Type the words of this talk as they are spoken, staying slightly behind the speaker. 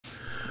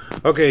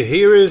Okay,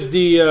 here is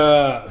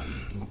the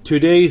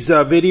today's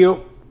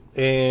video,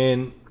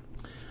 and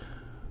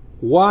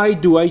why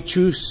do I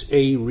choose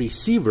a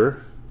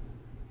receiver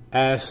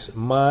as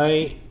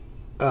my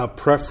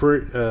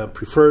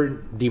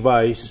preferred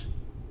device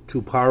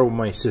to power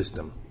my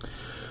system?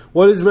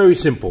 Well, it's very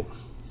simple.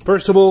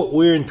 First of all,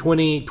 we're in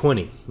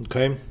 2020,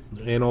 okay?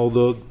 And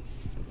although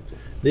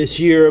this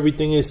year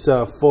everything is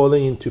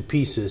falling into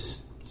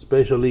pieces,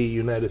 especially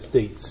United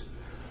States,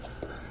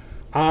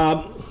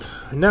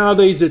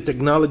 nowadays the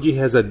technology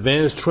has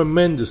advanced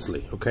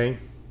tremendously, okay?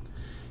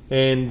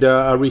 And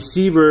a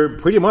receiver,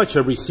 pretty much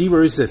a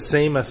receiver is the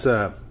same as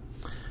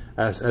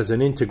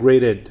an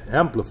integrated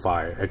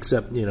amplifier,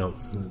 except, you know,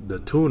 the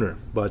tuner.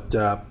 But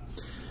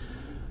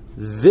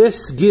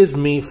this gives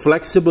me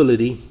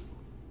flexibility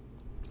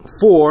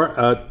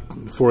for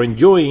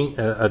enjoying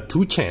a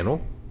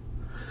two-channel,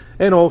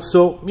 and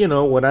also, you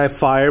know, when I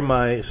fire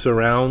my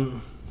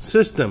surround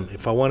system,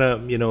 if I want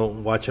to, you know,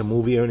 watch a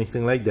movie or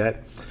anything like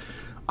that,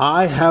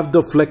 I have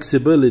the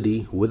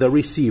flexibility with a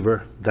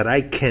receiver that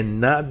I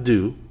cannot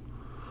do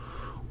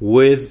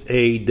with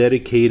a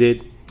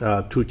dedicated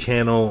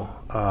two-channel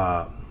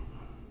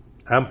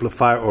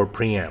amplifier or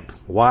preamp.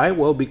 Why?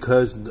 Well,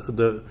 because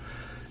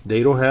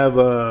they don't have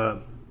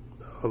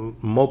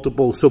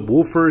multiple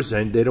subwoofers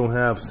and they don't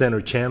have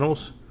center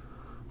channels,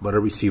 but a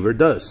receiver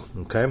does.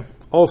 Okay.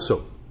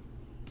 Also,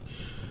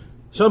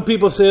 some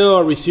people say, "Oh,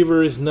 a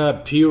receiver is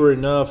not pure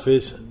enough."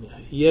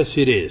 Yes,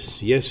 it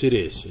is. Yes, it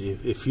is.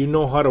 If you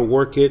know how to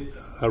work it,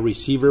 a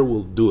receiver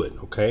will do it.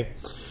 Okay.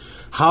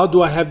 How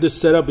do I have this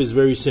set up? Is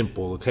very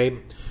simple. Okay.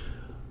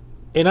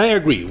 And I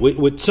agree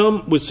with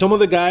some of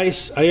the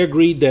guys. I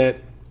agree that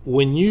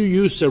when you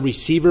use a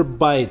receiver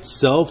by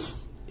itself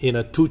in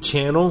a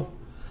two-channel,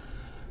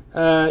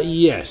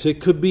 yes, it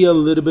could be a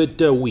little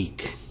bit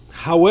weak.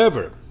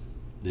 However,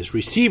 this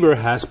receiver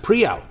has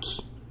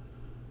pre-outs.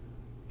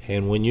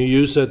 And when you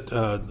use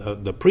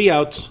the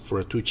pre-outs for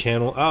a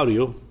two-channel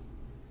audio,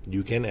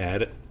 you can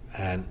add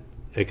an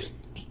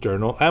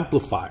external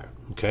amplifier,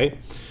 okay?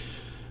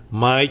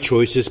 My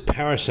choice is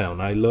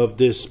Parasound. I love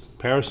this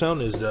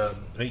Parasound. Is the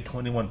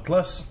 821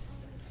 Plus.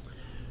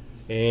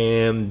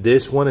 And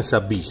this one is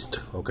a beast,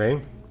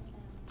 okay?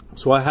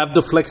 So I have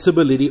the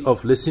flexibility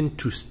of listening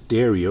to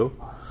stereo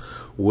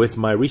with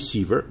my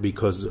receiver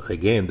because,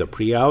 again, the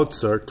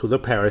pre-outs are to the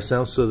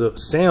Parasound, so the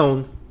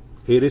sound,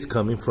 it is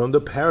coming from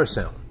the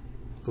Parasound.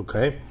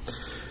 Okay.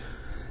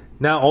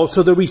 Now,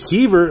 also the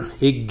receiver,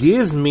 it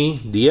gives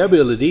me the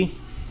ability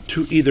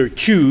to either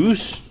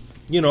choose,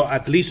 you know,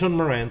 at least on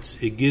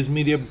Marantz, it gives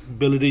me the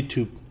ability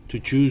to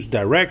choose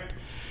direct,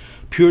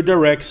 pure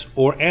directs,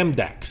 or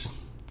MDACs.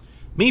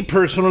 Me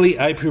personally,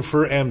 I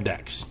prefer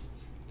MDACs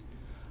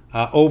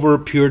over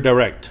pure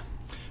direct.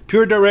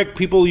 Pure direct,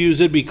 people use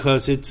it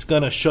because it's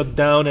gonna shut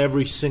down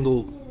every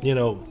single, you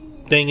know,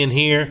 thing in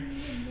here,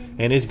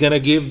 and it's gonna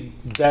give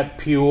that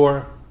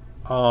pure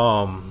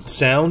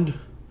sound,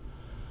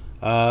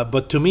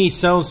 but to me it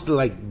sounds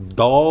like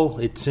dull.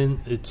 It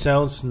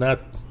sounds not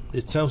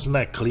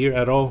clear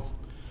at all.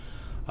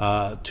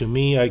 To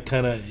me,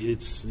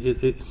 it's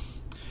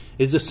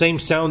the same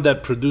sound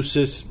that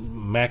produces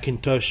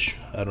Macintosh.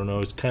 I don't know,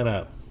 it's kind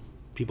of,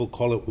 people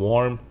call it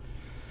warm.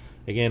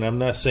 Again, I'm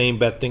not saying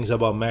bad things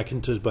about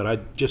Macintosh, but I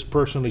just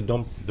personally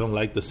don't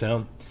like the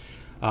sound.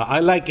 I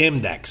like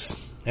MDACs.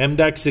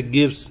 MDACs, it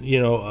gives, you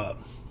know,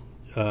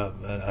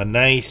 a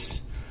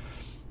nice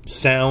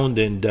sound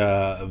and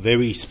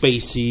very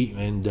spacey,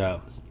 and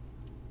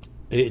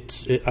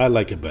I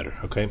like it better.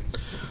 Okay,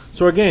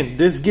 so again,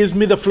 this gives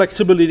me the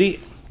flexibility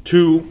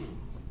to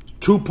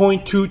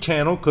 2.2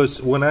 channel,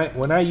 because when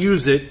I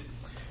use it,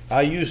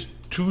 I use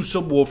two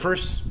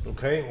subwoofers.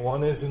 Okay,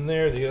 one is in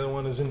there, the other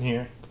one is in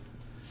here,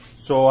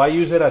 so I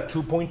use it at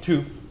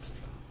 2.2.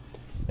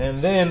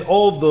 And then,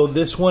 although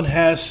this one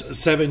has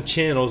 7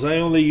 channels, I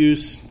only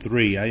use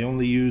 3. I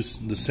only use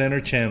the center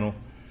channel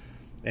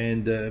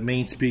and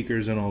main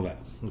speakers and all that.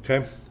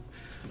 Okay,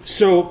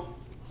 so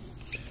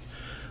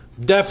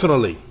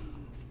definitely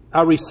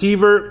a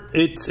receiver,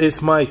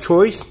 it's my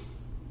choice.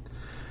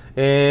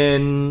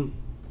 And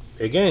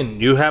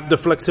again, you have the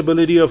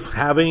flexibility of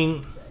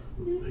having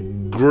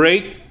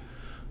great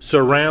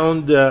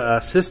surround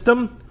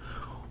system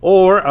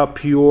or a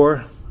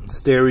pure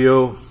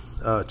stereo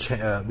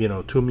you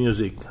know, two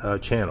music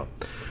channel.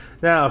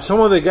 Now, some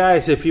of the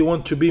guys, if you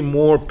want to be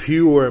more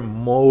pure,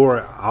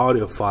 more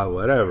audiophile,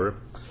 whatever,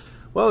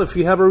 well, if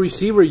you have a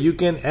receiver, you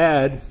can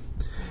add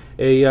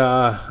a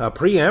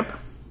preamp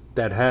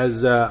that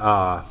has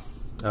a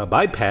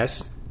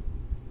bypass,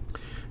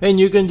 and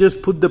you can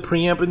just put the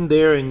preamp in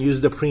there and use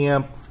the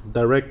preamp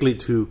directly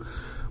to,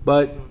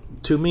 but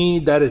to me,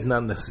 that is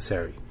not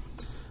necessary.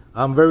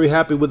 I'm very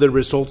happy with the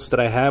results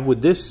that I have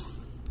with this,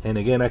 and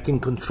again, I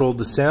can control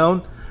the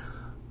sound.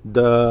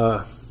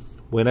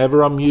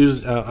 Whenever I'm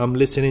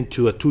listening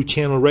to a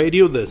two-channel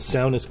radio, the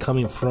sound is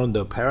coming from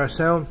the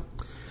Parasound,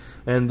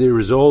 and the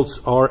results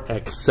are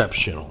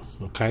exceptional.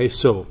 Okay,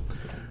 so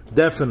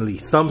definitely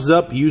thumbs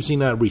up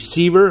using a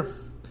receiver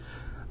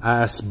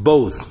as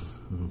both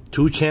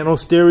two-channel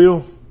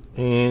stereo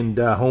and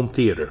home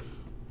theater.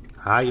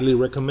 Highly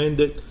recommend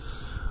it.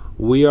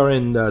 We are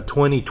in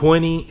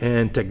 2020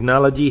 and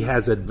technology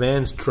has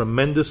advanced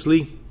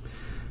tremendously,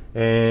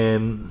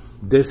 and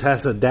this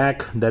has a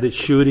DAC that is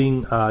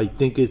shooting, I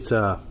think it's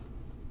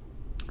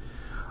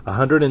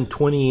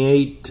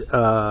 128,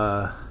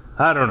 I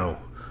don't know,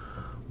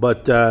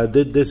 but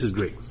this is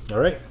great. All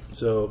right,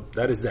 so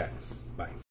that is that.